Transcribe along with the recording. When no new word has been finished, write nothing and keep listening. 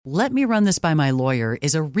"Let me run this by my lawyer"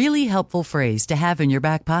 is a really helpful phrase to have in your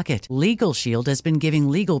back pocket. Legal Shield has been giving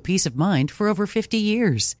legal peace of mind for over 50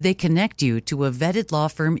 years. They connect you to a vetted law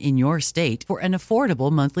firm in your state for an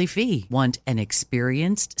affordable monthly fee. Want an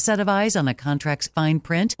experienced set of eyes on a contract's fine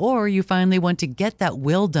print? Or you finally want to get that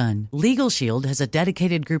will done? Legal Shield has a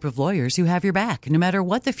dedicated group of lawyers who have your back, no matter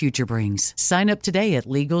what the future brings. Sign up today at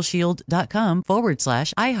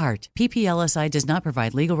LegalShield.com/iHeart. PPLSI does not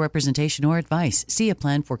provide legal representation or advice. See a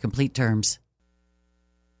plan for complete terms.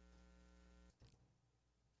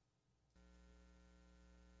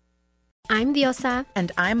 I'm Diosa.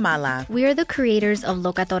 And I'm Mala. We are the creators of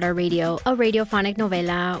Locatora Radio, a radiophonic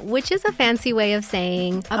novela, which is a fancy way of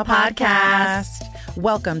saying a podcast.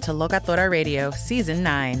 Welcome to Locatora Radio, Season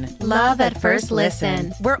 9. Love at first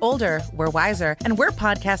listen. We're older, we're wiser, and we're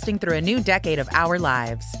podcasting through a new decade of our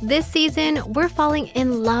lives. This season, we're falling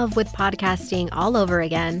in love with podcasting all over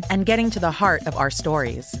again. And getting to the heart of our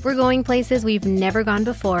stories. We're going places we've never gone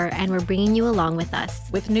before, and we're bringing you along with us.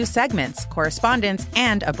 With new segments, correspondence,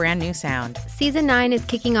 and a brand new sound. Season 9 is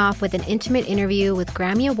kicking off with an intimate interview with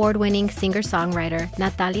Grammy Award-winning singer-songwriter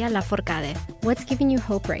Natalia Lafourcade. What's giving you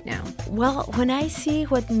hope right now? Well, when I see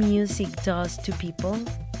what music does to people,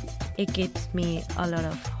 it gives me a lot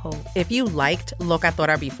of hope. If you liked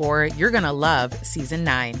Locatora before, you're going to love Season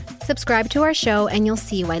 9. Subscribe to our show and you'll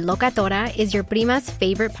see why Locatora is your prima's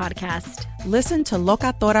favorite podcast. Listen to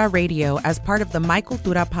Locatora Radio as part of the My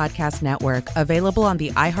Cultura Podcast Network, available on the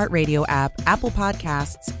iHeartRadio app, Apple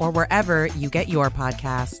Podcasts, or wherever you get your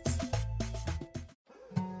podcasts.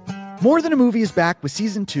 More Than a Movie is back with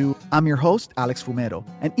Season 2. I'm your host, Alex Fumero,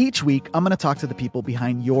 and each week I'm going to talk to the people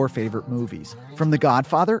behind your favorite movies. From The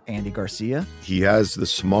Godfather, Andy Garcia. He has the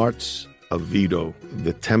smarts of Vito,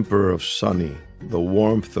 the temper of Sonny, the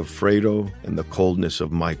warmth of Fredo, and the coldness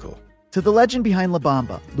of Michael. To the legend behind La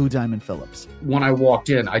Bamba, Lou Diamond Phillips. When I walked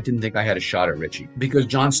in, I didn't think I had a shot at Richie because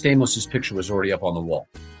John Stamos' picture was already up on the wall.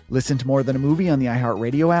 Listen to More Than a Movie on the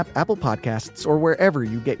iHeartRadio app, Apple Podcasts, or wherever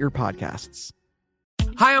you get your podcasts.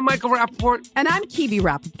 Hi, I'm Michael Rappaport. And I'm Kibi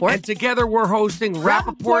Rappaport. And together we're hosting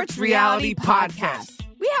Rappaport's Reality Podcast.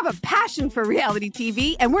 We have a passion for reality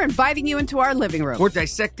TV, and we're inviting you into our living room. We're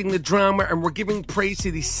dissecting the drama, and we're giving praise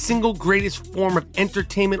to the single greatest form of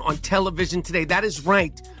entertainment on television today. That is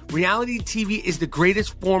right. Reality TV is the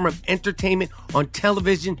greatest form of entertainment on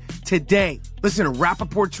television today. Listen to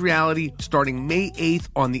Rappaport's Reality starting May 8th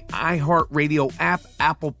on the iHeartRadio app,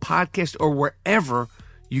 Apple Podcast, or wherever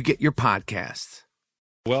you get your podcasts.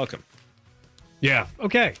 Welcome. Yeah.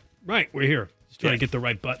 Okay. Right. We're here. Just trying to get the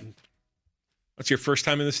right button. That's your first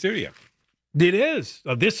time in the studio. It is.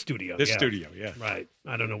 This studio. This studio, yeah. Right.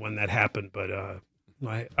 I don't know when that happened, but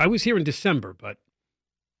I was here in December, but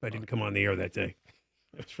I didn't come on the air that day.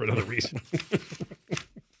 It was for another reason.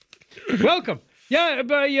 Welcome. Yeah,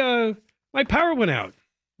 my power went out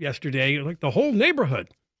yesterday. Like the whole neighborhood,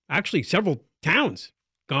 actually several towns,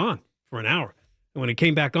 gone for an hour. And when it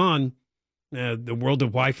came back on, the world of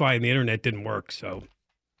Wi-Fi and the internet didn't work. So,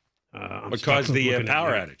 what caused the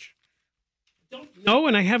power outage? No,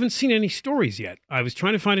 and I haven't seen any stories yet. I was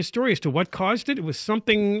trying to find a story as to what caused it. It was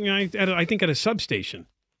something, I think, at a substation,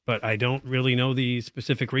 but I don't really know the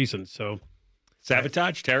specific reasons. So,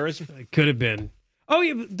 sabotage, terrorism? It could have been. Oh,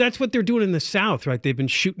 yeah, that's what they're doing in the South, right? They've been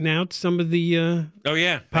shooting out some of the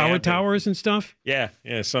power towers and stuff. Yeah,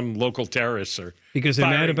 some local terrorists are because they're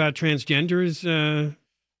mad about transgenders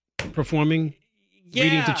performing.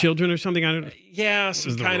 Reading to children or something? I don't know. Yeah,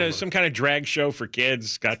 some kind of drag show for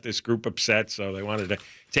kids got this group upset, so they wanted to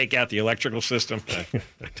take out the electrical system. I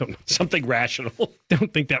don't know. Something rational.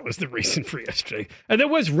 Don't think that was the reason for yesterday. And there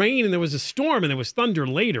was rain and there was a storm and there was thunder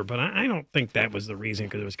later, but I don't think that was the reason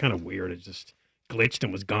because it was kind of weird. It just glitched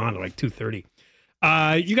and was gone at like 2:30.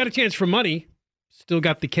 You got a chance for money. Still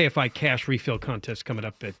got the KFI cash refill contest coming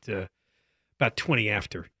up at about 20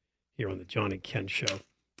 after here on the John and Ken Show.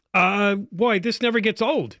 Boy, this never gets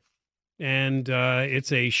old. And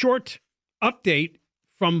it's a short update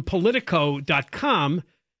from Politico.com.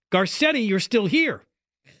 Garcetti, you're still here? ?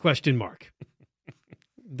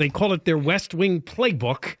 They call it their West Wing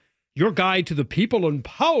playbook, your guide to the people in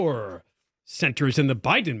power centers in the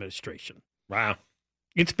Biden administration. Wow.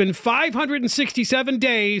 It's been 567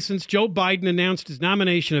 days since Joe Biden announced his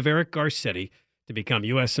nomination of Eric Garcetti to become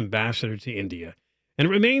U.S. ambassador to India. And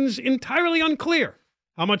it remains entirely unclear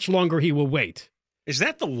how much longer he will wait. Is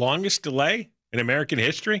that the longest delay in American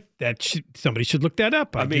history? Somebody should look that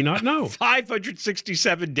up. I do not know.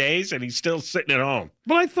 567 days and he's still sitting at home.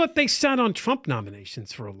 Well, I thought they sat on Trump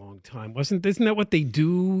nominations for a long time. Isn't that what they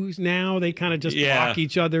do now? They kind of just block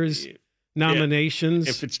each other's nominations.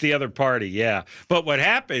 If it's the other party, yeah. But what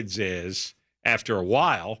happens is after a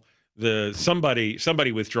while,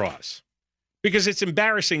 somebody withdraws because it's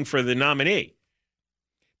embarrassing for the nominee.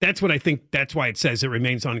 That's what I think. That's why it says it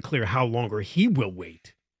remains unclear how longer he will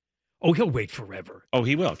wait. Oh, he'll wait forever. Oh,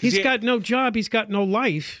 he will. He's got no job. He's got no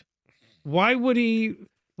life. Why would he?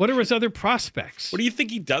 What are his other prospects? What do you think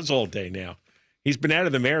he does all day now? He's been out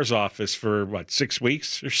of the mayor's office for, 6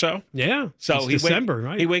 weeks or so? Yeah. So December,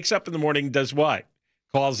 right? He wakes up in the morning, does what?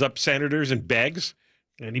 Calls up senators and begs?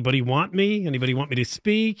 Anybody want me? Anybody want me to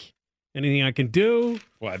speak? Anything I can do?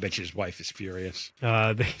 Well, I bet you his wife is furious.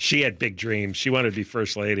 She She had big dreams. She wanted to be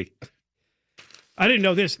first lady. I didn't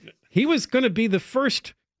know this. He was going to be the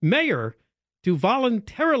first mayor to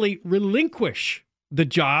voluntarily relinquish the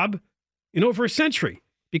job in over a century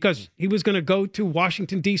because he was going to go to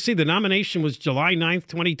Washington, D.C. The nomination was July 9th,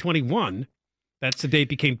 2021. That's the day it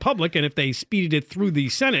became public. And if they speeded it through the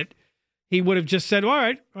Senate, he would have just said, all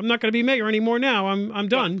right, I'm not going to be mayor anymore now. I'm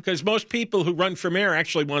done. Because most people who run for mayor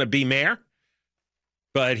actually want to be mayor.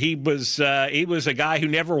 But he was a guy who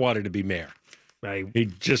never wanted to be mayor. Right. He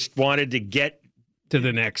just wanted to get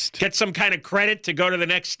some kind of credit to go to the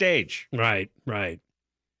next stage. Right.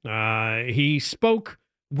 He spoke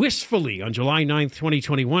wistfully on July 9th,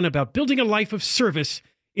 2021 about building a life of service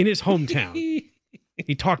in his hometown.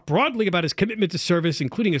 He talked broadly about his commitment to service,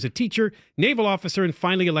 including as a teacher, naval officer, and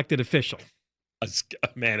finally elected official. A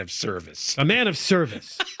man of service. A man of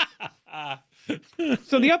service.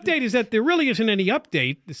 So the update is that there really isn't any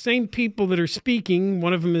update. The same people that are speaking,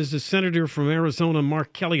 one of them is the senator from Arizona,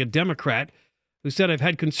 Mark Kelly, a Democrat, who said, I've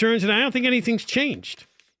had concerns, and I don't think anything's changed.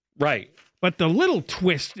 Right. But the little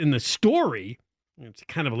twist in the story, it's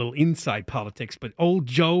kind of a little inside politics, but old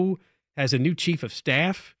Joe has a new chief of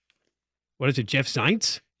staff. What is it, Jeff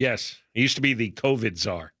Zients? Yes. He used to be the COVID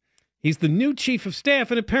czar. He's the new chief of staff,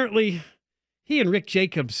 and apparently he and Rick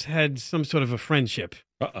Jacobs had some sort of a friendship.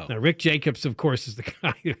 Uh-oh. Now, Rick Jacobs, of course, is the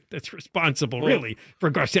guy that's responsible, really, for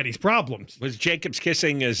Garcetti's problems. Was Jacobs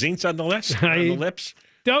kissing Zients on the lips?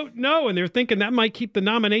 Don't know, and they're thinking that might keep the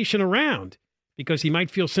nomination around because he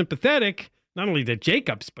might feel sympathetic, not only to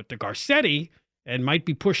Jacobs, but to Garcetti, and might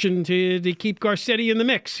be pushing to keep Garcetti in the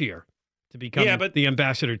mix here to become the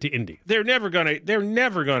ambassador to India. They're never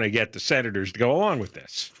gonna get the senators to go along with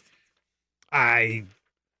this.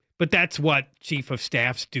 But that's what chief of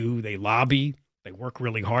staffs do. They lobby. They work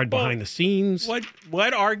really hard behind the scenes.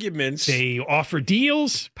 What arguments? They offer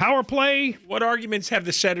deals, power play. What arguments have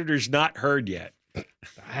the senators not heard yet?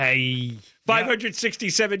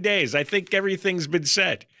 567 days. I think everything's been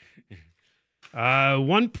said.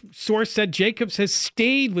 One source said Jacobs has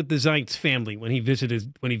stayed with the Zients family when he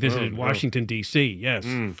visited Washington, D.C. Yes.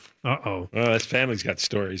 Uh-oh. Well, his family's got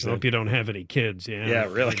stories. I hope you don't have any kids. Yeah,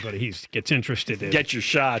 really. But he gets interested in. Get your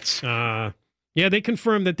shots. Yeah, they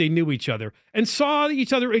confirmed that they knew each other and saw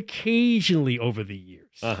each other occasionally over the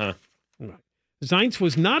years. Uh-huh. Right. Zients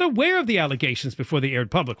was not aware of the allegations before they aired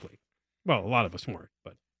publicly. Well, a lot of us weren't,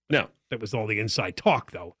 but no. That was all the inside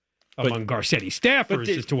talk, though, among Garcetti staffers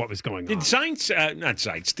as to what was going on.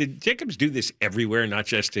 Did did Jacobs do this everywhere, not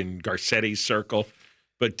just in Garcetti's circle,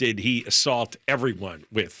 but did he assault everyone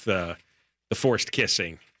with the forced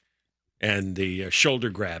kissing and the shoulder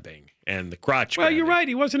grabbing and the crotch grabbing? Well, you're right.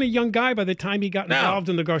 He wasn't a young guy by the time he got involved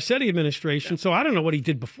in the Garcetti administration, so I don't know what he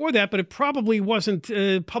did before that, but it probably wasn't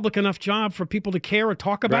a public enough job for people to care or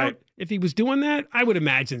talk about. Right. If he was doing that, I would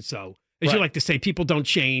imagine so. As you like to say, people don't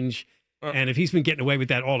change. And if he's been getting away with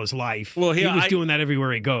that all his life, he was doing that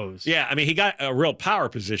everywhere he goes. Yeah, I mean, he got a real power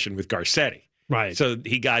position with Garcetti. Right. So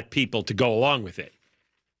he got people to go along with it.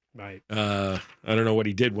 Right. I don't know what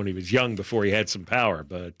he did when he was young before he had some power,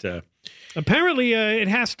 but... Apparently, it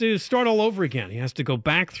has to start all over again. He has to go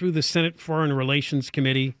back through the Senate Foreign Relations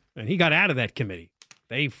Committee, and he got out of that committee.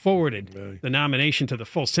 They forwarded the nomination to the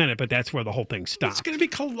full Senate, but that's where the whole thing stopped. It's going to be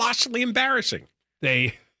colossally embarrassing.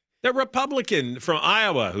 The Republican from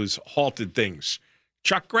Iowa who's halted things,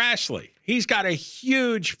 Chuck Grassley, he's got a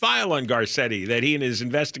huge file on Garcetti that he and his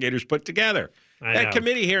investigators put together. That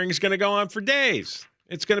committee hearing is going to go on for days.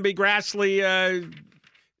 It's going to be Grassley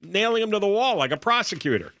nailing him to the wall like a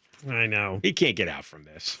prosecutor. I know. He can't get out from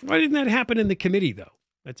this. Why didn't that happen in the committee, though?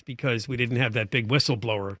 That's because we didn't have that big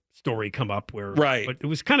whistleblower story come up where... Right. But it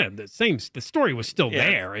was kind of the same. The story was still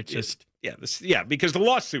there. It's just... Yeah, because the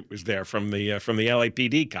lawsuit was there from the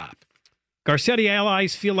LAPD cop. Garcetti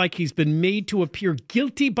allies feel like he's been made to appear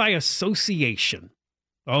guilty by association.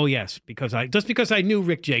 Oh, yes, because I knew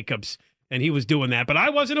Rick Jacobs and he was doing that, but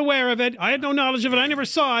I wasn't aware of it. I had no knowledge of it. I never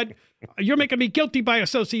saw it. You're making me guilty by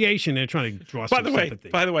association. They're trying to draw some sympathy.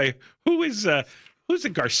 By the way, who's a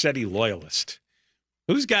Garcetti loyalist?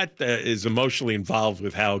 Who's is emotionally involved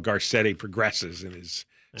with how Garcetti progresses in his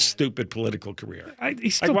stupid political career.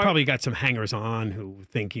 He's still probably got some hangers-on who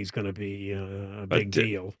think he's going to be a big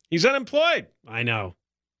deal. He's unemployed. I know.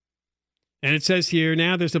 And it says here,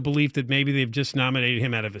 now there's a belief that maybe they've just nominated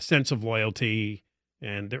him out of a sense of loyalty.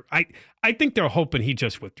 And I think they're hoping he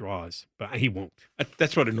just withdraws, but he won't.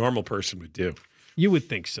 That's what a normal person would do. You would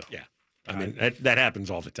think so. Yeah. I mean, that happens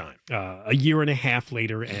all the time. A year and a half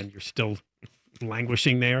later, and you're still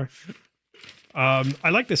languishing there. I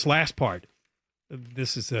like this last part.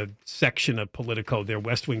 This is a section of Politico, their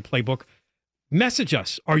West Wing playbook. Message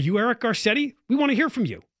us. Are you Eric Garcetti? We want to hear from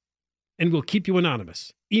you. And we'll keep you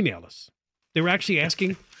anonymous. Email us. They were actually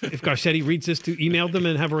asking if Garcetti reads this to email them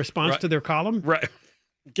and have a response to their column. Right.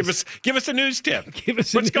 Give us a news tip. Give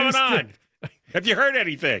us What's going on? Have you heard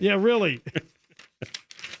anything? Yeah, really.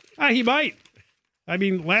 He might. I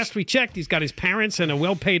mean, last we checked, he's got his parents and a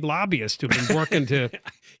well-paid lobbyist who've been working to...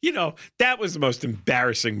 that was the most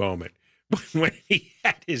embarrassing moment when he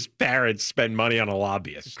had his parents spend money on a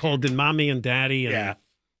lobbyist. Called in mommy and daddy, and they're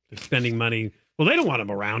spending money. Well, they don't want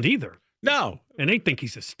him around either. No. And they think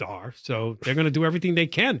he's a star, so they're going to do everything they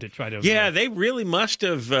can to try to... Yeah, they really must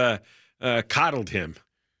have coddled him.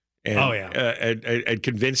 And, and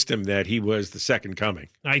convinced him that he was the second coming.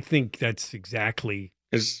 I think that's exactly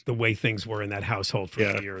the way things were in that household for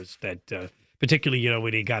years. That particularly,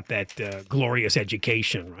 when he got that glorious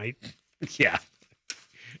education, right? Yeah.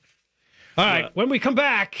 All right. When we come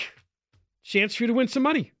back, chance for you to win some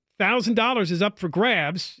money. $1,000 is up for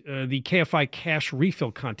grabs. The KFI Cash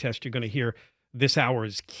Refill Contest. You're going to hear this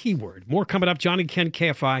hour's keyword. More coming up. John and Ken,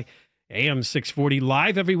 KFI. AM 640,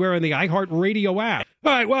 live everywhere in the iHeartRadio app.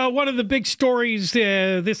 All right, well, one of the big stories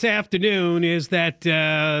this afternoon is that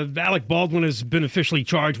Alec Baldwin has been officially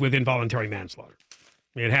charged with involuntary manslaughter.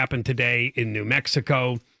 It happened today in New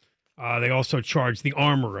Mexico. They also charged the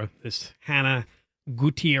armorer, this Hannah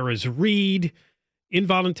Gutierrez Reed,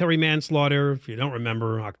 involuntary manslaughter. If you don't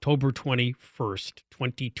remember, October 21st,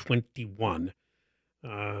 2021.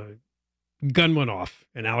 Gun went off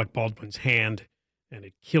in Alec Baldwin's hand, and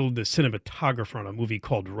it killed the cinematographer on a movie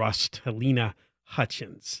called Rust, Helena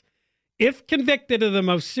Hutchins. If convicted of the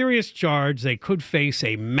most serious charge, they could face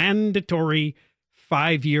a mandatory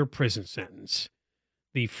 5-year prison sentence.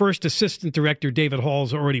 The first assistant director, David Hall,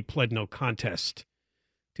 has already pled no contest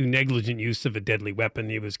to negligent use of a deadly weapon.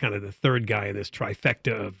 He was kind of the third guy in this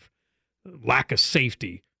trifecta of lack of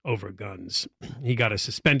safety over guns. He got a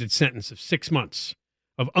suspended sentence of 6 months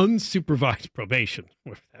of unsupervised probation,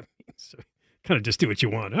 whatever that means. So, kind of just do what you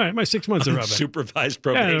want. All right, my 6 months are up. Supervised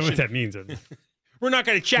probation. I don't know what that means. We're not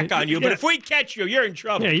going to check on you, but if we catch you, you're in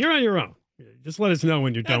trouble. Yeah, you're on your own. Just let us know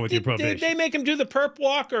when you're done with your probation. Did they make him do the perp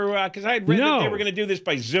walk? Or because I had read that they were going to do this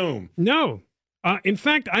by Zoom. No. In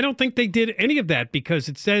fact, I don't think they did any of that because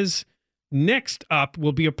it says next up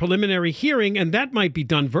will be a preliminary hearing, and that might be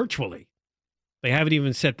done virtually. They haven't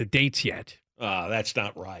even set the dates yet. That's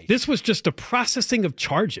not right. This was just a processing of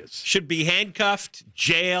charges. Should be handcuffed,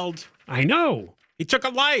 jailed. I know. He took a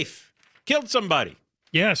life, killed somebody.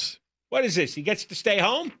 Yes. What is this? He gets to stay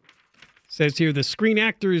home? Says here the Screen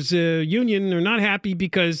Actors Union are not happy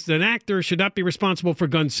because an actor should not be responsible for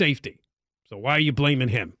gun safety. So why are you blaming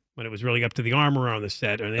him when it was really up to the armorer on the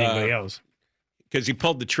set or anybody else? Because he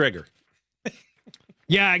pulled the trigger.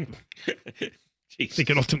 Yeah. I think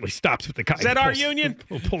it ultimately stops with the guy. Is that our union?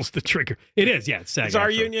 Who pulls the trigger. It is, yeah. It's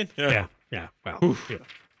our union? Yeah. Well, yeah.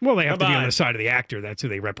 Well, they have to be on the side of the actor. That's who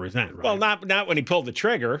they represent, right? Well, not when he pulled the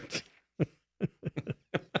trigger.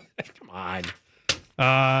 Come on.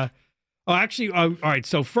 All right.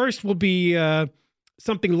 So first will be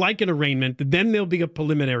something like an arraignment. Then there'll be a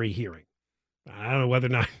preliminary hearing. I don't know whether or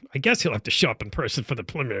not. I guess he'll have to show up in person for the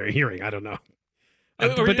preliminary hearing. I don't know.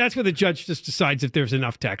 But that's where the judge just decides if there's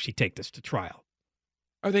enough to actually take this to trial.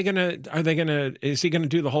 Is he gonna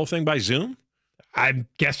do the whole thing by Zoom? I'm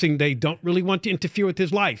guessing they don't really want to interfere with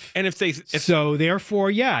his life. And so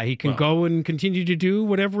therefore, he can go and continue to do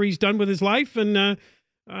whatever he's done with his life, and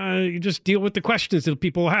you just deal with the questions that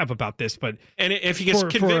people have about this. But if he gets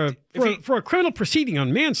convicted for a criminal proceeding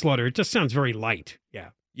on manslaughter, it just sounds very light. Yeah.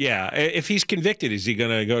 Yeah. If he's convicted, is he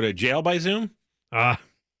going to go to jail by Zoom? I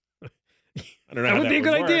don't know. That would be a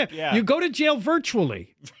good idea. Yeah. You go to jail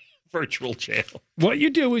virtually. Virtual jail. What you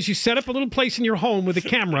do is you set up a little place in your home with a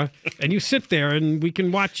camera, and you sit there, and we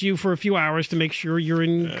can watch you for a few hours to make sure you're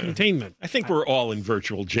in containment. I think we're all in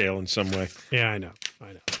virtual jail in some way. Yeah, I know.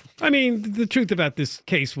 I mean, the truth about this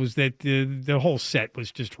case was that the whole set was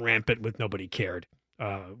just rampant with nobody cared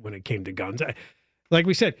when it came to guns. Like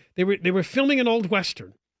we said, they were filming an old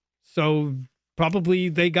Western, so probably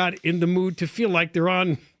they got in the mood to feel like they're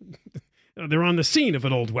on the scene of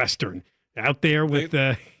an old Western. out there with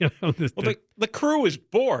the crew is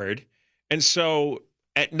bored, and so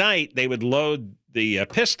at night they would load the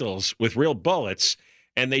pistols with real bullets,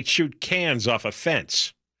 and they'd shoot cans off a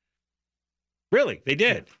fence. Really, they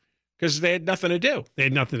did, because they had nothing to do. They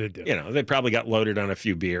had nothing to do. They probably got loaded on a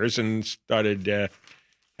few beers and started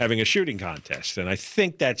having a shooting contest, and I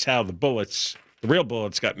think that's how the real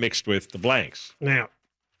bullets, got mixed with the blanks. Now,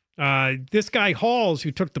 this guy Halls,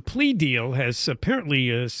 who took the plea deal, has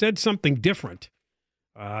apparently said something different.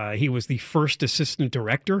 He was the first assistant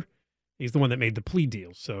director. He's the one that made the plea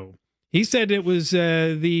deal. So he said it was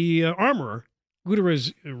the armorer,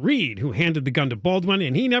 Gutierrez Reed, who handed the gun to Baldwin,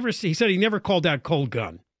 and he said he never called out cold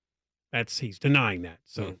gun. He's denying that.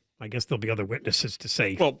 So I guess there'll be other witnesses to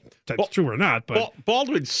say that's true or not. But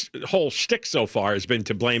Baldwin's whole shtick so far has been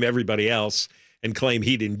to blame everybody else and claim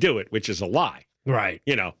he didn't do it, which is a lie. Right.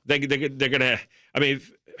 They're going to,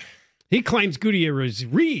 he claims Gutierrez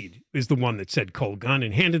Reed is the one that said cold gun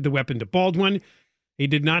and handed the weapon to Baldwin. He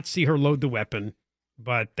did not see her load the weapon,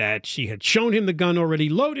 but that she had shown him the gun already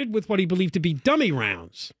loaded with what he believed to be dummy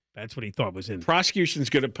rounds. That's what he thought was in there. Prosecution's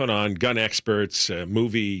going to put on gun experts,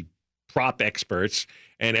 movie prop experts,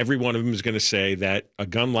 and every one of them is going to say that a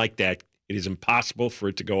gun like that, it is impossible for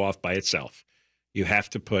it to go off by itself. You have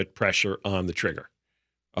to put pressure on the trigger.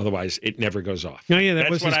 Otherwise, it never goes off. Oh, yeah, that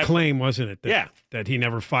was his claim, wasn't it? Yeah. That he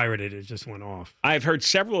never fired it. It just went off. I've heard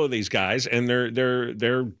several of these guys, and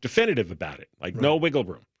they're definitive about it. Like, no wiggle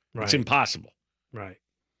room. Right. It's impossible. Right.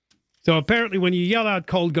 So apparently when you yell out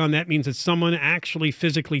cold gun, that means that someone actually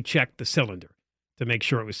physically checked the cylinder to make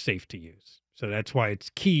sure it was safe to use. So that's why it's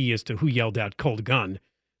key as to who yelled out cold gun.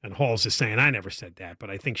 And Halls is saying, I never said that, but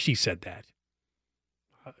I think she said that.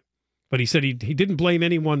 But he said he didn't blame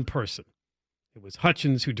any one person. It was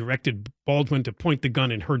Hutchins who directed Baldwin to point the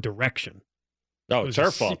gun in her direction. Oh, it's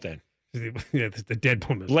her fault then. Yeah, the dead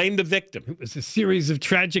woman. Blame the victim. It was a series of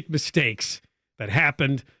tragic mistakes that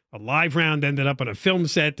happened. A live round ended up on a film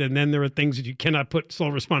set, and then there are things that you cannot put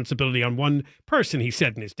sole responsibility on one person, he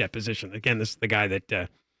said in his deposition. Again, this is the guy that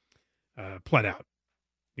pled out,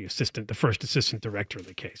 the first assistant director of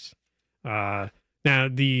the case. Now,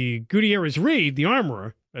 the Gutierrez Reed, the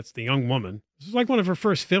armorer, that's the young woman. This was like one of her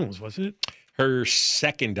first films, wasn't it? Her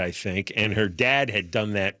second, I think, and her dad had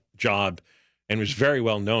done that job and was very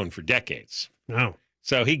well known for decades. Oh.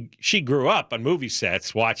 So she grew up on movie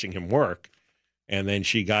sets watching him work, and then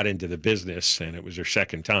she got into the business, and it was her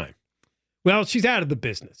second time. Well, she's out of the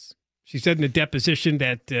business. She said in a deposition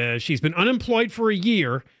that she's been unemployed for a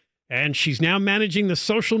year, and she's now managing the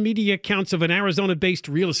social media accounts of an Arizona-based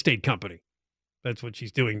real estate company. That's what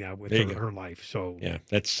she's doing now with her life. So yeah,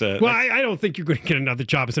 that's I don't think you're going to get another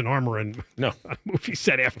job as an armorer in a movie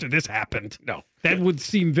set after this happened. No, that would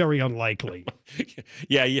seem very unlikely.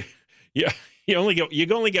 Yeah, you only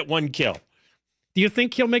get one kill. Do you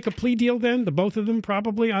think he'll make a plea deal then? The both of them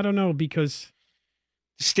probably. I don't know because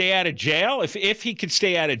stay out of jail. If he could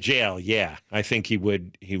stay out of jail, yeah, I think he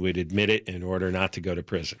would admit it in order not to go to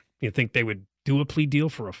prison. You think they would do a plea deal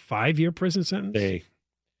for a 5-year prison sentence?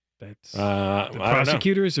 That's the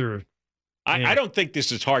prosecutors or I don't think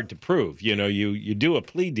this is hard to prove. You do a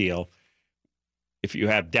plea deal if you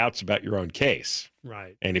have doubts about your own case.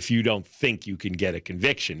 Right. And if you don't think you can get a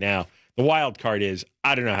conviction. Now, the wild card is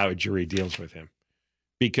I don't know how a jury deals with him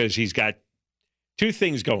because he's got two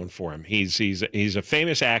things going for him. He's a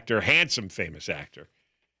famous actor, handsome famous actor.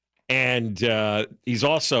 And he's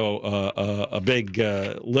also a big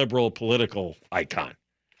liberal political icon.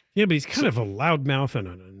 Yeah, but he's kind of a loudmouth and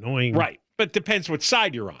an annoying. Right. But depends what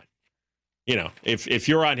side you're on. If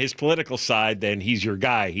you're on his political side, then he's your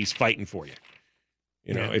guy. He's fighting for you.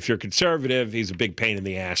 If you're conservative, he's a big pain in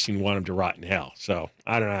the ass. You want him to rot in hell. So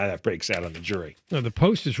I don't know how that breaks out on the jury. Now, the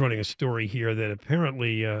Post is running a story here that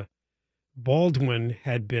apparently Baldwin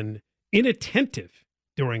had been inattentive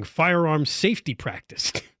during firearm safety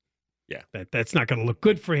practice. Yeah. That's not going to look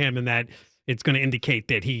good for him, and that it's going to indicate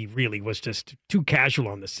that he really was just too casual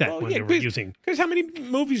on the set when they were using. Because how many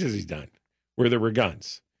movies has he done where there were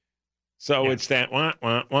guns? So it's that wah,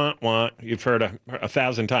 wah, wah, wah. You've heard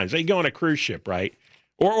 1,000 times. You go on a cruise ship, right?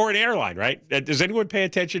 Or an airline, right? Does anyone pay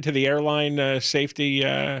attention to the airline safety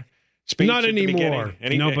speech? Not anymore.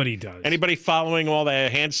 Nobody does. Anybody following all the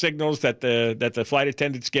hand signals that the flight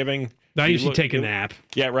attendant's giving? I usually take a nap.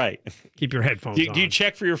 Yeah, right. Keep your headphones on. Do you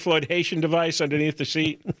check for your flotation device underneath the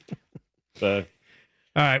seat? All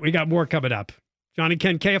right, we got more coming up. John and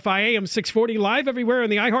Ken, KFI AM 640, live everywhere in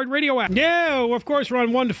the iHeartRadio app. Yeah, well, of course, we're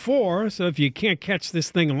on 1 to 4, so if you can't catch this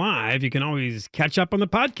thing live, you can always catch up on the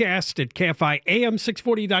podcast at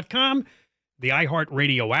KFIAM640.com, the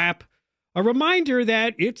iHeartRadio app. A reminder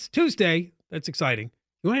that it's Tuesday. That's exciting.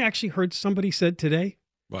 You know what I actually heard somebody said today?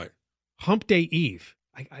 What? Hump Day Eve.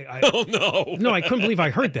 Oh, no. No, I couldn't believe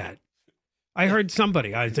I heard that. I heard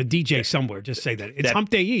somebody, it's a DJ somewhere, just say that. It's Hump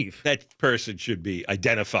Day Eve. That person should be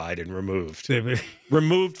identified and removed.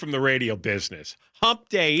 Removed from the radio business. Hump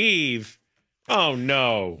Day Eve? Oh,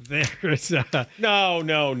 no. There's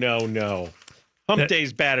No. Hump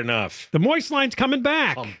Day's bad enough. The Moist Line's coming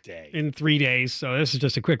back Hump Day. in 3 days, so this is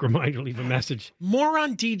just a quick reminder. Leave a message.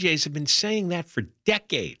 Moron DJs have been saying that for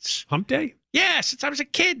decades. Hump Day? Yeah, since I was a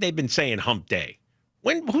kid, they've been saying Hump Day.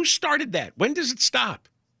 Who started that? When does it stop?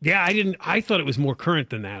 Yeah, I thought it was more current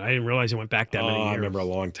than that. I didn't realize it went back that many years. I remember a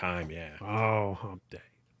long time, yeah. Oh, Hump Day.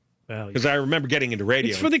 Well, because I remember getting into radio.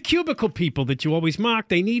 It's for the cubicle people that you always mock.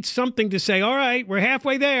 They need something to say, all right, we're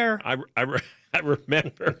halfway there. I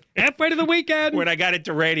remember. Halfway to the weekend. When I got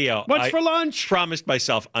into radio. What's for lunch? Promised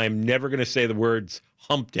myself I'm never going to say the words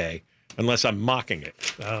Hump Day unless I'm mocking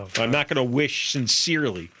it. I'm not going to wish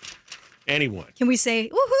sincerely anyone. Can we say,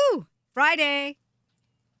 woohoo, Friday?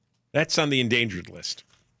 That's on the endangered list.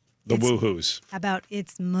 The woohoos. How about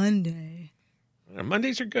it's Monday?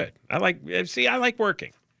 Mondays are good. I like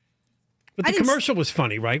working. But the commercial was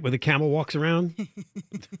funny, right? Where the camel walks around. You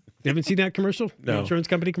haven't seen that commercial? No. The insurance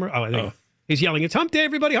company commercial? Oh, I think he's yelling, it's Hump Day,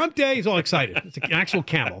 everybody, Hump Day. He's all excited. It's an actual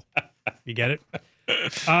camel. You get it?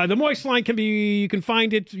 The Moist Line you can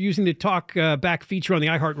find it using the talk back feature on the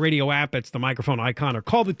iHeartRadio app. It's the microphone icon. Or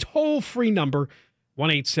call the toll-free number,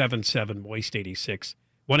 1-877-MOIST-86.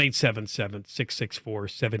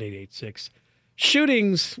 1-877-664-7886.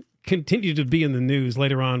 Shootings continue to be in the news.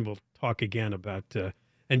 Later on, we'll talk again about...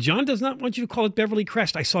 and John does not want you to call it Beverly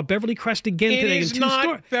Crest. I saw Beverly Crest again today in 2 stores. It is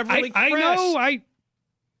not Beverly Crest. I know.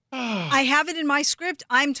 I have it in my script.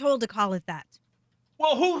 I'm told to call it that.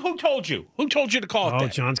 Well, who told you? Who told you to call it that? Oh,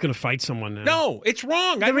 John's going to fight someone now. No, it's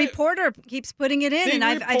wrong. The reporter keeps putting it in, and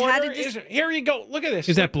I've had it. Here you go. Look at this.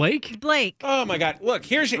 Is that Blake? Blake. Oh my God! Look,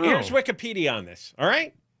 here's Wikipedia on this. All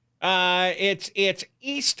right, it's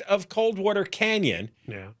east of Coldwater Canyon,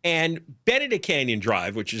 and Benedict Canyon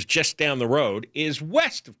Drive, which is just down the road, is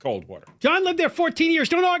west of Coldwater. John lived there 14 years.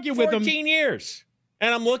 Don't argue with him. 14 years,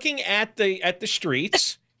 and I'm looking at the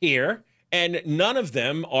streets here, and none of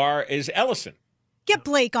them is Ellison. Get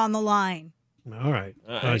Blake on the line. All right.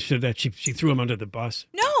 She threw him under the bus.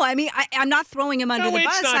 No, I mean, I'm not throwing him under the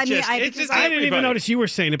bus. I didn't even notice you were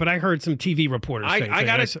saying it, but I heard some TV reporters saying it.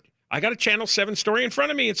 I got a Channel 7 story in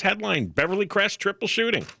front of me. It's headlined, Beverly Crest triple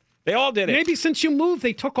shooting. They all did it. Maybe since you moved,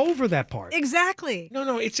 they took over that part. Exactly.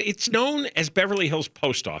 No, it's known as Beverly Hills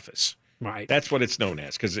Post Office. Right. That's what it's known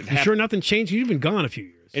as. Sure nothing changed? You've been gone a few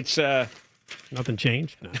years. It's... Nothing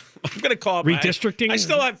changed? No. I'm going to call... Redistricting? I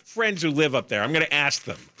still have friends who live up there. I'm going to ask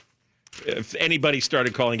them if anybody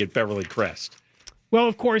started calling it Beverly Crest. Well,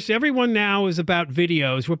 of course, everyone now is about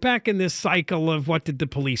videos. We're back in this cycle of what did the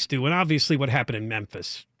police do? And obviously what happened in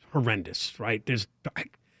Memphis, horrendous, right? There's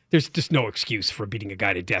just no excuse for beating a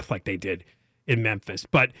guy to death like they did in Memphis.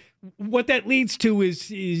 But what that leads to is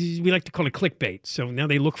we like to call it clickbait. So now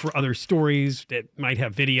they look for other stories that might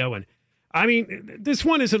have video. And I mean, this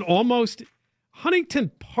one is an almost...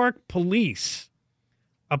 Huntington Park police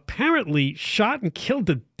apparently shot and killed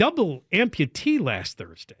a double amputee last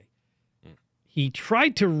Thursday. He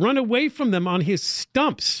tried to run away from them on his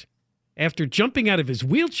stumps after jumping out of his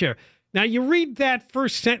wheelchair. Now, you read that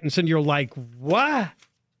first sentence and you're like, what?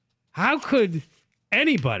 How could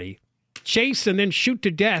anybody chase and then shoot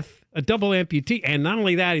to death a double amputee? And not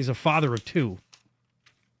only that, he's a father of 2.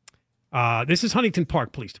 This is Huntington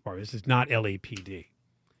Park Police Department. This is not LAPD.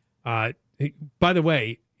 By the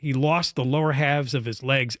way, he lost the lower halves of his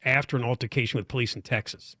legs after an altercation with police in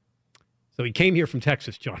Texas. So he came here from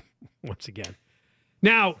Texas, John, once again.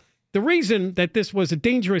 Now, the reason that this was a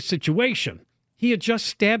dangerous situation, he had just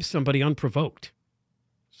stabbed somebody unprovoked.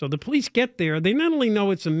 So the police get there. They not only know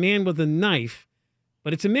it's a man with a knife,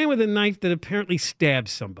 but it's a man with a knife that apparently stabbed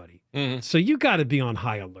somebody. Mm-hmm. So you got to be on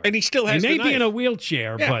high alert. And he still has the knife. He may be in a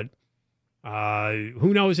wheelchair, but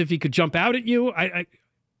who knows if he could jump out at you?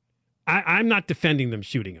 I'm not defending them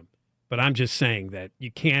shooting him, but I'm just saying that you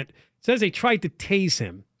can't. It says they tried to tase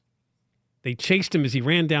him. They chased him as he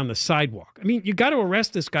ran down the sidewalk. I mean, you got to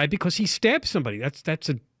arrest this guy because he stabbed somebody. That's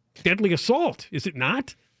a deadly assault, is it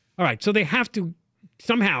not? All right, so they have to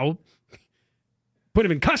somehow put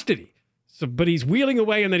him in custody. But he's wheeling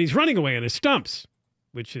away and then he's running away on his stumps,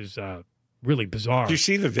 which is really bizarre. Did you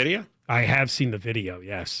see the video? I have seen the video,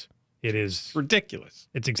 yes. It is ridiculous.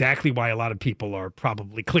 It's exactly why a lot of people are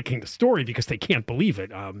probably clicking the story because they can't believe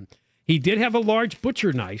it. He did have a large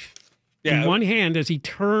butcher knife in one hand as he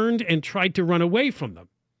turned and tried to run away from them.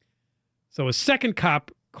 So a second cop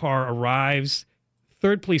car arrives.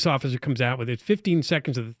 third police officer comes out with it. 15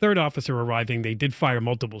 seconds of the third officer arriving, they did fire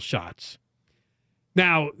multiple shots.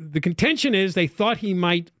 Now, the contention is they thought he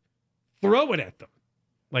might throw it at them,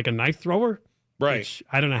 like a knife thrower. Right. Which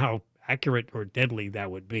I don't know how accurate or deadly that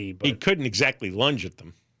would be. But he couldn't exactly lunge at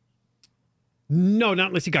them. No, not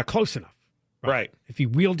unless he got close enough. Right. If he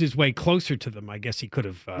wheeled his way closer to them, I guess he could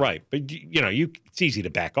have. Right. But, it's easy to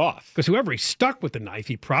back off. Because whoever he stuck with the knife,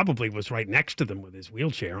 he probably was right next to them with his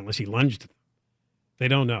wheelchair, unless he lunged at them. They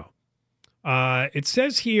don't know. It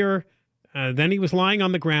says here, then he was lying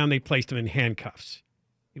on the ground. They placed him in handcuffs.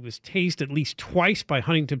 He was tased at least twice by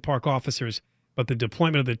Huntington Park officers, but the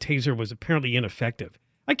deployment of the taser was apparently ineffective.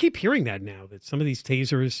 I keep hearing that now, that some of these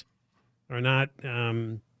tasers are not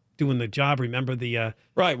doing the job. Remember the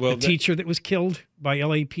teacher that was killed by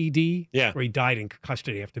LAPD? Yeah. Where he died in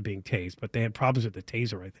custody after being tased, but they had problems with the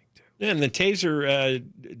taser, I think, too. Yeah, and the taser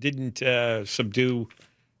didn't subdue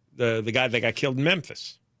the guy that got killed in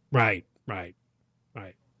Memphis. Right.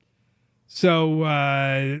 So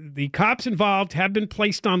the cops involved have been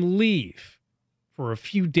placed on leave for a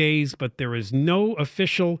few days, but there is no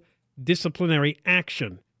official disciplinary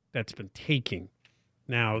action that's been taken.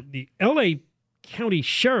 Now, the L.A. County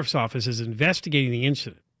Sheriff's Office is investigating the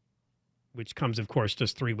incident, which comes, of course,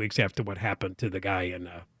 just 3 weeks after what happened to the guy in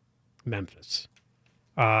Memphis.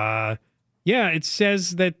 It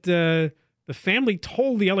says that the family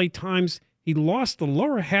told the L.A. Times he lost the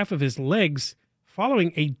lower half of his legs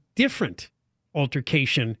following a different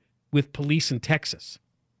altercation with police in Texas.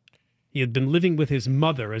 He had been living with his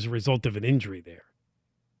mother as a result of an injury there.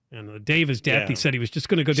 And the day of his death, he said he was just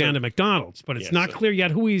going to go down to McDonald's, but it's not clear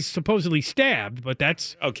yet who he's supposedly stabbed, but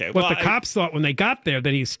that's what the cops thought when they got there,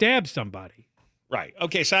 that he stabbed somebody. Right.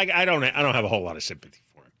 Okay, so I don't have a whole lot of sympathy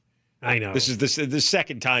for him. I know. This is the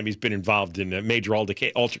second time he's been involved in a major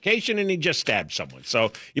altercation, and he just stabbed someone.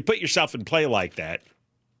 So you put yourself in play like that.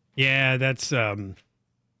 Yeah, that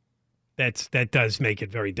does make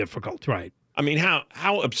it very difficult, right? I mean,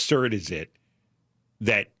 how absurd is it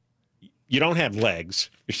that you don't have legs,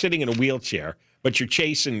 you're sitting in a wheelchair, but you're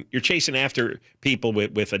chasing after people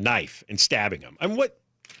with a knife and stabbing them? And what?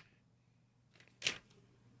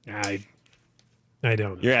 I don't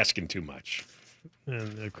know. You're asking too much.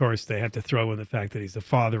 And of course, they have to throw in the fact that he's the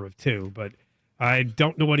father of two. But I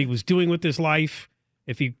don't know what he was doing with his life.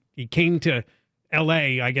 If he came to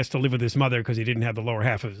L.A., I guess, to live with his mother because he didn't have the lower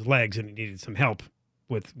half of his legs and he needed some help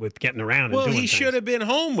with getting around and doing things. Well, he should have been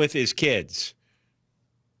home with his kids.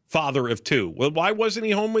 Father of two. Well, why wasn't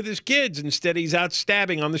he home with his kids? Instead, he's out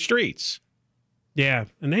stabbing on the streets. Yeah,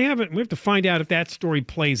 and we have to find out if that story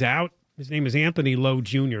plays out. His name is Anthony Lowe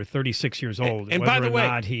Jr., 36 years old. And by the way,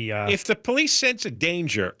 if the police sense a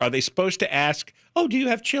danger, are they supposed to ask, "Oh, do you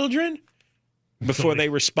have children?" before they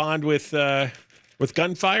respond with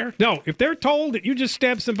gunfire? No, if they're told that you just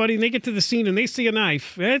stabbed somebody and they get to the scene and they see a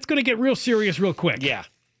knife, it's going to get real serious real quick. Yeah.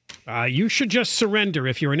 You should just surrender.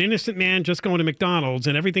 If you're an innocent man just going to McDonald's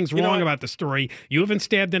and everything's wrong about the story, you haven't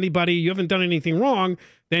stabbed anybody, you haven't done anything wrong,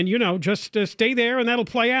 then, just stay there and that'll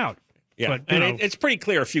play out. Yeah, but, it's pretty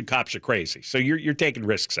clear a few cops are crazy, so you're taking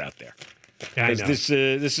risks out there. I know. This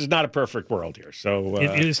is not a perfect world here. So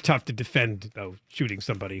it is tough to defend, though, shooting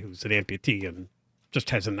somebody who's an amputee and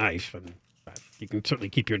just has a knife, and you can certainly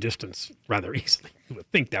keep your distance rather easily. You would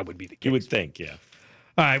think that would be the case. You would think, yeah.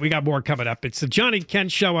 All right, we got more coming up. It's the Johnny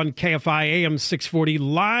Kent Show on KFI AM 640,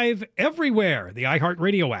 live everywhere, the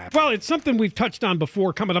iHeartRadio app. Well, it's something we've touched on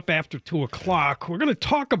before, coming up after 2 o'clock. We're going to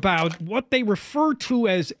talk about what they refer to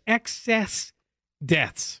as excess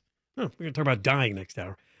deaths. Oh, we're going to talk about dying next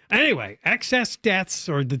hour. Anyway, excess deaths,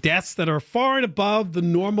 or the deaths that are far and above the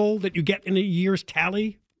normal that you get in a year's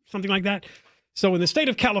tally, something like that. So in the state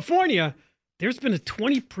of California, there's been a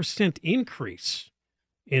 20% increase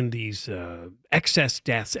in these excess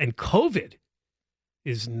deaths, and COVID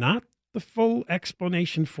is not the full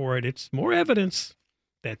explanation for it. It's more evidence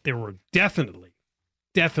that there were definitely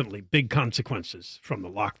big consequences from the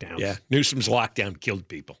lockdowns. Yeah, Newsom's lockdown killed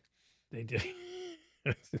people. They did.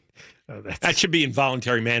 That should be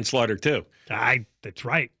involuntary manslaughter, too. That's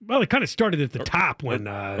right. Well, it kind of started at the top when...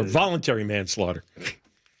 or voluntary manslaughter.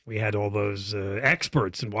 We had all those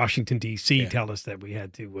experts in Washington, D.C. tell us that we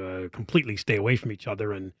had to completely stay away from each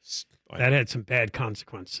other, and that had some bad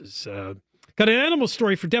consequences. Got an animal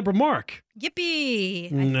story for Deborah Mark.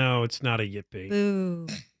 Yippee! No, it's not a yippee. Boo.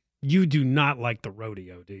 You do not like the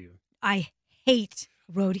rodeo, do you? I hate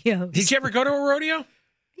rodeos. Did you ever go to a rodeo?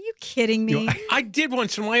 Are you kidding me? I did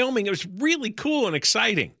once in Wyoming. It was really cool and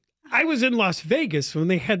exciting. I was in Las Vegas when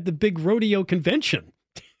they had the big rodeo convention.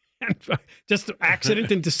 Just an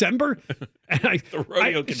accident in December. And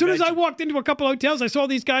as soon as I walked into a couple hotels, I saw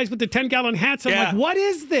these guys with the 10-gallon hats. I'm like, what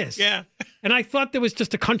is this? Yeah. And I thought there was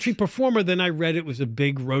just a country performer. Then I read it was a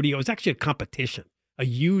big rodeo. It was actually a competition, a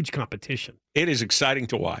huge competition. It is exciting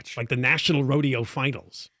to watch. Like the National Rodeo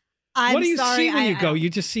Finals. What do you see when you go? You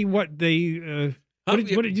just see what they... what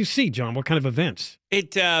did you see, John? What kind of events?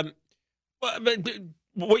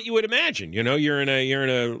 What you would imagine, you're in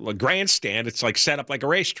a grandstand. It's like set up like a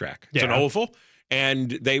racetrack. It's an oval,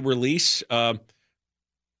 and they release like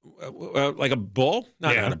a bull.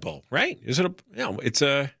 Not a bull, right? Is it a? No, it's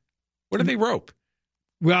a. What do they rope?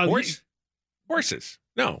 Well, horses.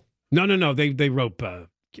 No. They rope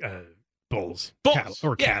bulls.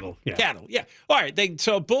 Cattle. Yeah. Cattle. Yeah. All right.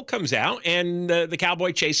 So a bull comes out, and the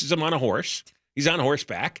cowboy chases him on a horse. He's on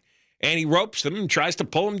horseback, and he ropes them and tries to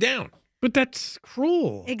pull him down. But that's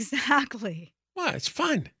cruel. Exactly. Well, it's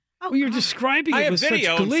fun. Well, you're describing it with such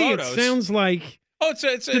glee. It sounds like. Oh,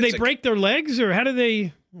 do they break their legs, or how do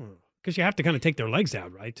they? Because you have to kind of take their legs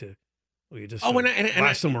out, right? You just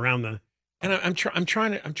lash them around the. And I'm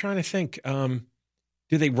trying to think.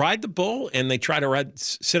 Do they ride the bull and they try to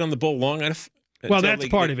sit on the bull long enough? Well, that's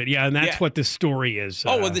part of it, yeah, and that's what this story is.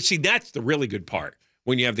 That's the really good part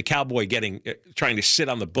when you have the cowboy trying to sit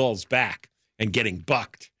on the bull's back and getting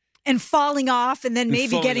bucked. And falling off and then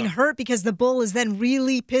maybe getting hurt because the bull is then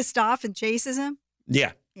really pissed off and chases him?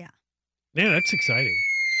 Yeah. Yeah. Yeah, that's exciting.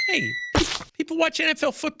 Hey, people watch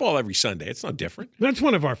NFL football every Sunday. It's no different. That's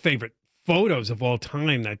one of our favorite photos of all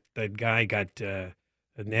time. That guy got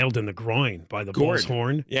nailed in the groin by the bull's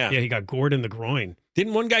horn. Yeah. Yeah, he got gored in the groin.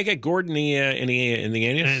 Didn't one guy get gored in the anus? And,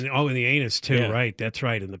 in the anus, too, yeah. Right. That's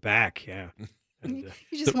right, in the back, yeah. And,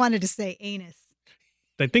 you just wanted to say anus.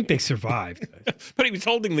 I think they survived. But he was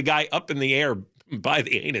holding the guy up in the air by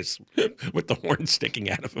the anus with the horn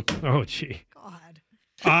sticking out of him. Oh, gee.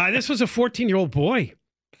 God. This was a 14-year-old boy.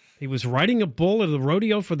 He was riding a bull at the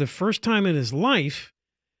rodeo for the first time in his life.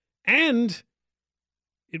 And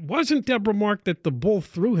it wasn't, Deborah Mark, that the bull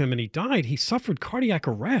threw him and he died. He suffered cardiac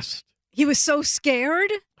arrest. He was so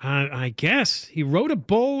scared? I guess. He rode a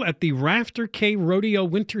bull at the Rafter K Rodeo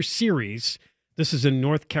Winter Series. This is in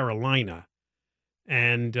North Carolina.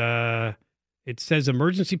 And it says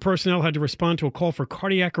emergency personnel had to respond to a call for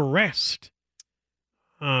cardiac arrest.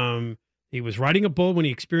 He was riding a bull when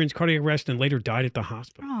he experienced cardiac arrest and later died at the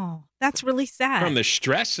hospital. Oh, that's really sad. From the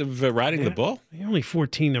stress of riding the bull? You're only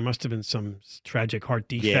 14. There must have been some tragic heart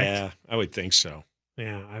defect. Yeah, I would think so.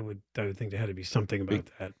 Yeah, I would think there had to be something about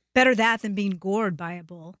that. Better that than being gored by a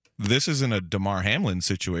bull. This isn't a Damar Hamlin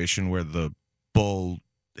situation where the bull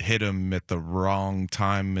hit him at the wrong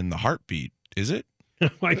time in the heartbeat, is it?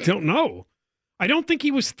 I don't know. I don't think he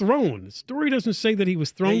was thrown. The story doesn't say that he was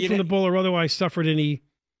thrown from the bull or otherwise suffered any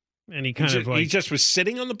kind of like... He just was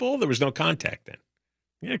sitting on the bull? There was no contact then?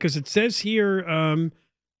 Yeah, because it says here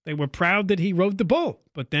they were proud that he rode the bull.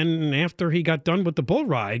 But then after he got done with the bull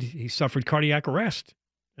ride, he suffered cardiac arrest.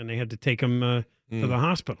 And they had to take him to the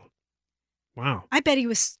hospital. Wow. I bet he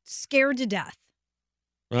was scared to death.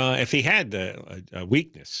 If he had a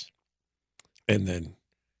weakness, and then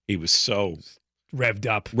he was so... Revved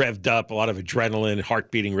up, a lot of adrenaline,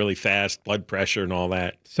 heart beating really fast, blood pressure and all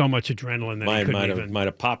that. So much adrenaline that might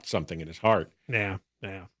have popped something in his heart. Yeah.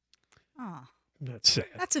 Oh, that's sad.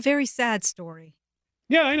 That's a very sad story.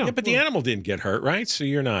 Yeah, I know. Yeah, but the animal didn't get hurt, right? So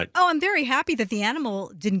you're not... Oh, I'm very happy that the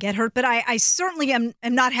animal didn't get hurt, but I certainly am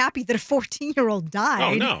not happy that a 14-year-old died.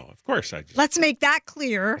 Oh, no, of course. Let's make that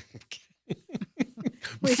clear.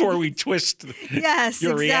 Before we twist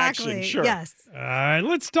your reaction, sure. Yes.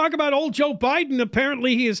 Let's talk about old Joe Biden.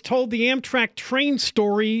 Apparently, he has told the Amtrak train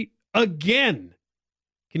story again.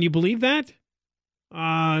 Can you believe that? The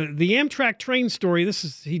Amtrak train story,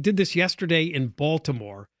 he did this yesterday in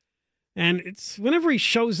Baltimore. And it's whenever he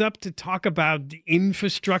shows up to talk about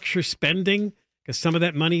infrastructure spending, because some of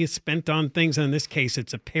that money is spent on things. And in this case,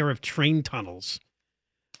 it's a pair of train tunnels.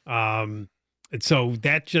 And so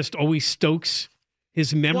that just always stokes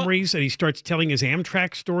his memories, and he starts telling his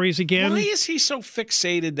Amtrak stories again. Why is he so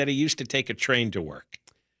fixated that he used to take a train to work?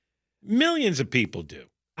 Millions of people do.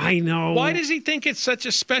 I know. Why does he think it's such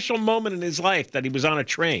a special moment in his life that he was on a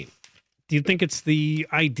train? Do you think it's the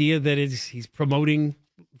idea that he's promoting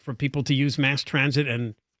for people to use mass transit,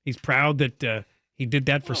 and he's proud that he did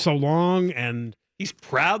that for so long? And he's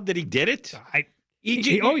proud that he did it?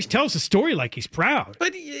 He always tells the story like he's proud.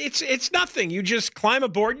 But it's nothing. You just climb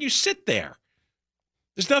aboard and you sit there.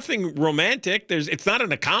 There's nothing romantic. It's not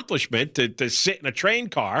an accomplishment to sit in a train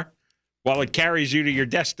car while it carries you to your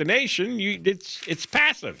destination. It's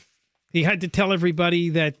passive. He had to tell everybody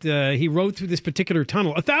that he rode through this particular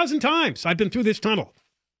tunnel 1,000 times. I've been through this tunnel.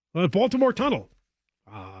 Baltimore Tunnel.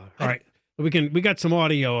 All right. We got some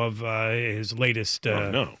audio of his latest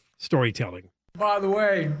storytelling. By the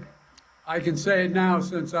way, I can say it now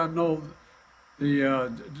since I know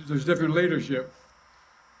there's different leadership.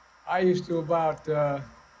 I used to about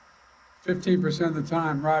 15% of the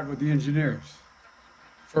time ride with the engineers,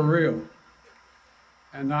 for real.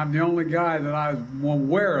 And I'm the only guy that I was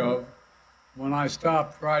aware of when I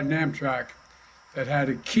stopped riding Amtrak that had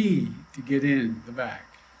a key to get in the back.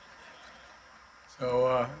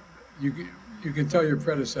 So you can tell your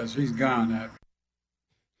predecessor, he's gone at me.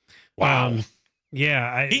 Wow.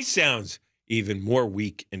 Yeah. He sounds even more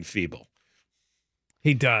weak and feeble.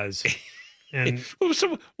 He does. And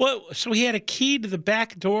so he had a key to the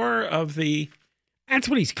back door of the... That's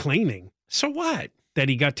what he's claiming. So what? That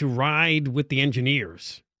he got to ride with the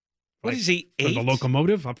engineers. What is he, 8? For the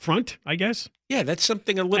locomotive up front, I guess. Yeah, that's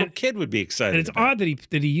something a little kid would be excited And it's about. odd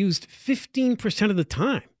that he used 15% of the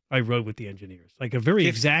time I rode with the engineers. Like a very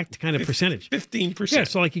exact kind of percentage. 15%. Yeah,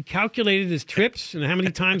 so like he calculated his trips and how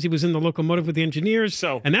many times he was in the locomotive with the engineers.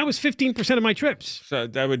 And that was 15% of my trips. So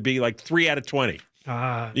that would be like 3 out of 20.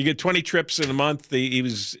 You get 20 trips in a month. He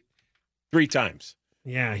was 3 times.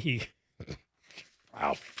 Yeah,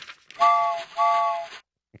 Wow.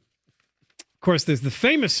 Of course, there's the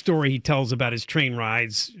famous story he tells about his train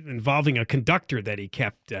rides involving a conductor that he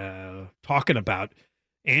kept talking about,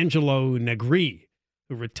 Angelo Negri,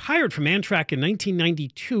 who retired from Amtrak in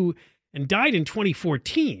 1992 and died in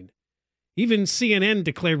 2014. Even CNN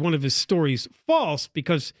declared one of his stories false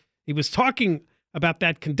because he was talking about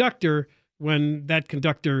that conductor when that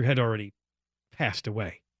conductor had already passed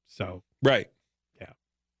away. So, right. Yeah.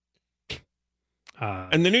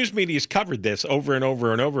 And the news media has covered this over and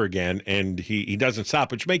over and over again, and he doesn't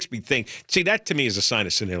stop, which makes me think, see, that to me is a sign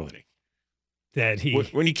of senility.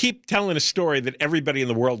 When you keep telling a story that everybody in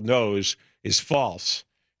the world knows is false,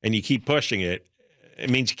 and you keep pushing it, it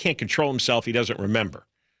means he can't control himself. He doesn't remember.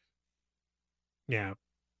 Yeah.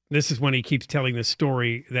 This is when he keeps telling the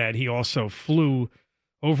story that he also flew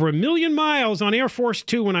over 1 million miles on Air Force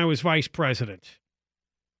Two when I was vice president.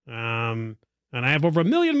 And I have over 1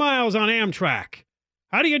 million miles on Amtrak.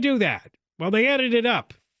 How do you do that? Well, they added it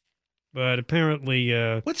up. But apparently...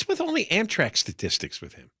 what's with only Amtrak statistics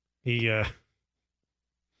with him?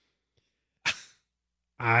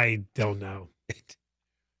 I don't know.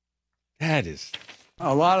 That is...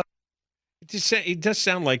 A lot of... It does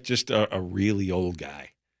sound like just a really old guy.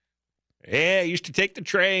 Yeah, I used to take the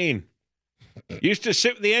train. Used to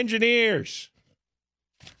sit with the engineers.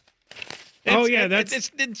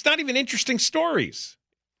 It's not even interesting stories.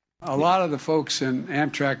 A lot of the folks in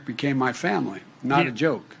Amtrak became my family. Not a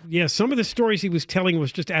joke. Yeah, some of the stories he was telling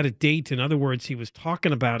was just out of date. In other words, he was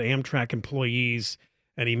talking about Amtrak employees,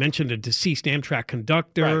 and he mentioned a deceased Amtrak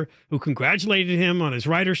conductor who congratulated him on his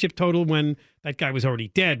ridership total when that guy was already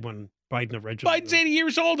dead when Biden originally... Biden's 80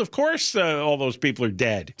 years old. Of course all those people are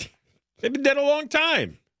dead. They've been dead a long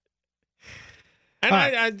time.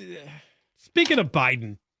 And speaking of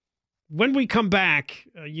Biden, when we come back,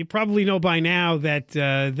 you probably know by now that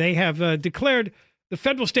they have declared the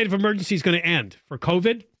federal state of emergency is going to end for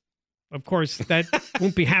COVID. Of course, that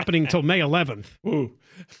won't be happening until May 11th. Ooh.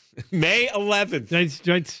 May 11th. That's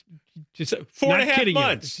just 4.5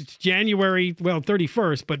 months. It's January,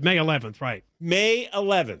 31st, but May 11th, right? May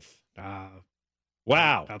 11th.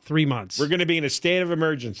 Wow. About 3 months. We're going to be in a state of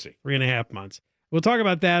emergency. 3.5 months. We'll talk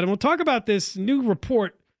about that, and we'll talk about this new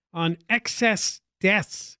report on excess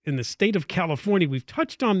deaths in the state of California. We've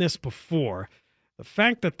touched on this before. The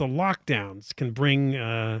fact that the lockdowns can bring,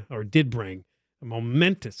 or did bring,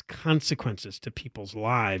 momentous consequences to people's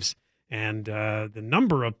lives. And the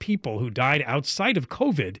number of people who died outside of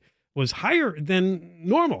COVID was higher than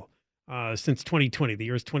normal since 2020. The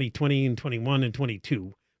years 2020 and 21 and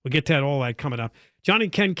 22. We'll get to all that coming up. John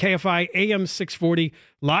and Ken, KFI, AM 640,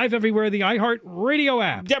 live everywhere, the iHeart Radio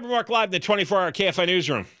app. Deborah Mark live in the 24-hour KFI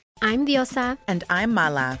newsroom. I'm Diosa. And I'm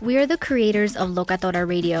Mala. We're the creators of Locatora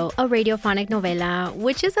Radio, a radiophonic novela,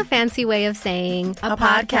 which is a fancy way of saying a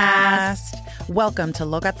podcast. Welcome to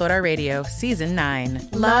Locatora Radio, Season 9.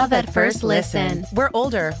 Love at first listen. We're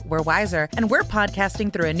older, we're wiser, and we're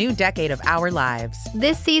podcasting through a new decade of our lives.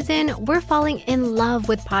 This season, we're falling in love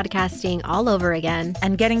with podcasting all over again.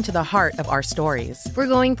 And getting to the heart of our stories. We're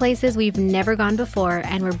going places we've never gone before,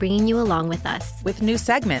 and we're bringing you along with us. With new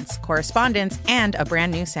segments, correspondence, and a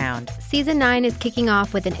brand new sound. Season 9 is kicking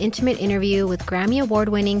off with an intimate interview with Grammy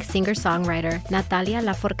Award-winning singer-songwriter Natalia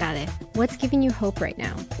Lafourcade. What's giving you hope right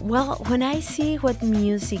now? Well, when I see what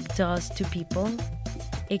music does to people,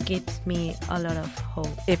 it gives me a lot of hope.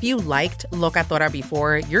 If you liked Locatora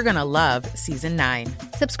before, you're going to love Season 9.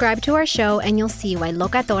 Subscribe to our show and you'll see why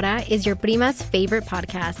Locatora is your prima's favorite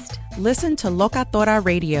podcast. Listen to Locatora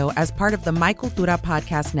Radio as part of the My Cultura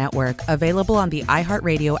Podcast Network, available on the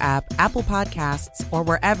iHeartRadio app, Apple Podcasts, or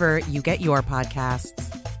wherever you get your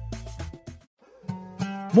podcasts.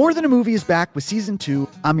 More Than a Movie is back with Season 2.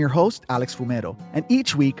 I'm your host, Alex Fumero, and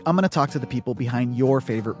each week I'm going to talk to the people behind your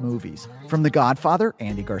favorite movies. From The Godfather,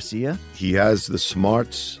 Andy Garcia. He has the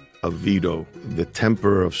smarts of Vito, the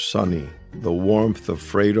temper of Sonny, the warmth of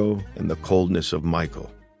Fredo, and the coldness of Michael.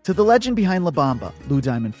 To the legend behind La Bamba, Lou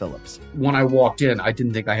Diamond Phillips. When I walked in, I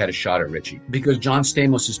didn't think I had a shot at Richie because John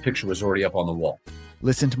Stamos' picture was already up on the wall.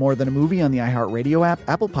 Listen to More Than a Movie on the iHeartRadio app,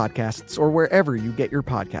 Apple Podcasts, or wherever you get your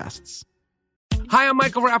podcasts. Hi, I'm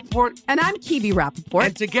Michael Rappaport. And I'm Kibi Rappaport.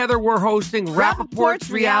 And together we're hosting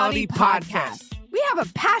Rappaport's Reality Podcast. We have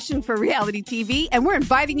a passion for reality TV, and we're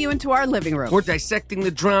inviting you into our living room. We're dissecting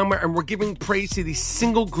the drama, and we're giving praise to the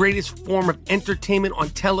single greatest form of entertainment on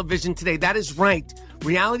television today. That is right.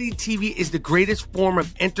 Reality TV is the greatest form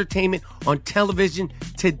of entertainment on television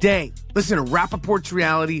today. Listen to Rappaport's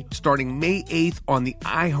Reality starting May 8th on the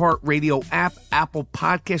iHeartRadio app, Apple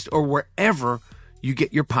Podcast, or wherever you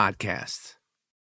get your podcasts.